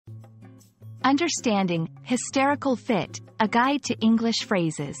Understanding Hysterical Fit, a guide to English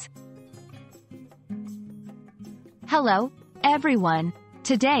phrases. Hello, everyone.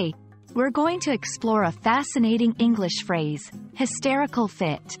 Today, we're going to explore a fascinating English phrase, hysterical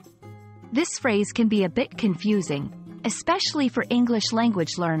fit. This phrase can be a bit confusing, especially for English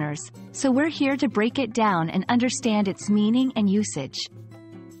language learners, so we're here to break it down and understand its meaning and usage.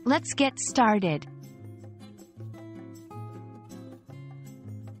 Let's get started.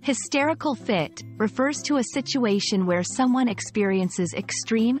 Hysterical fit refers to a situation where someone experiences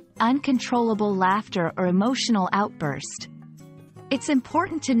extreme, uncontrollable laughter or emotional outburst. It's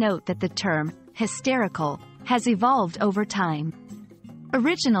important to note that the term, hysterical, has evolved over time.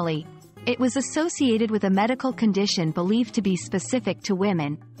 Originally, it was associated with a medical condition believed to be specific to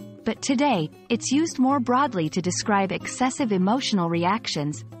women, but today, it's used more broadly to describe excessive emotional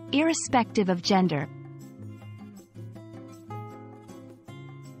reactions, irrespective of gender.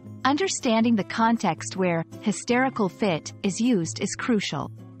 Understanding the context where hysterical fit is used is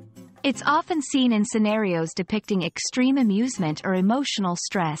crucial. It's often seen in scenarios depicting extreme amusement or emotional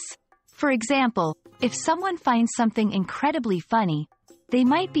stress. For example, if someone finds something incredibly funny, they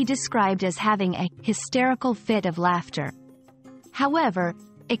might be described as having a hysterical fit of laughter. However,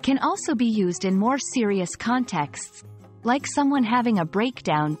 it can also be used in more serious contexts, like someone having a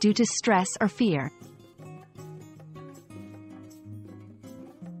breakdown due to stress or fear.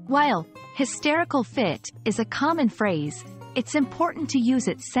 While hysterical fit is a common phrase, it's important to use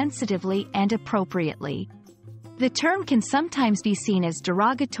it sensitively and appropriately. The term can sometimes be seen as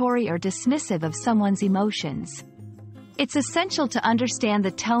derogatory or dismissive of someone's emotions. It's essential to understand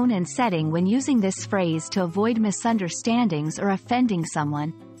the tone and setting when using this phrase to avoid misunderstandings or offending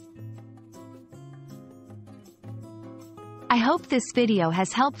someone. I hope this video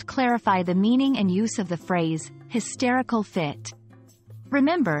has helped clarify the meaning and use of the phrase, hysterical fit.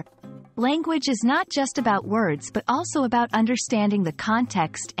 Remember, language is not just about words but also about understanding the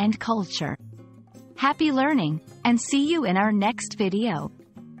context and culture. Happy learning, and see you in our next video.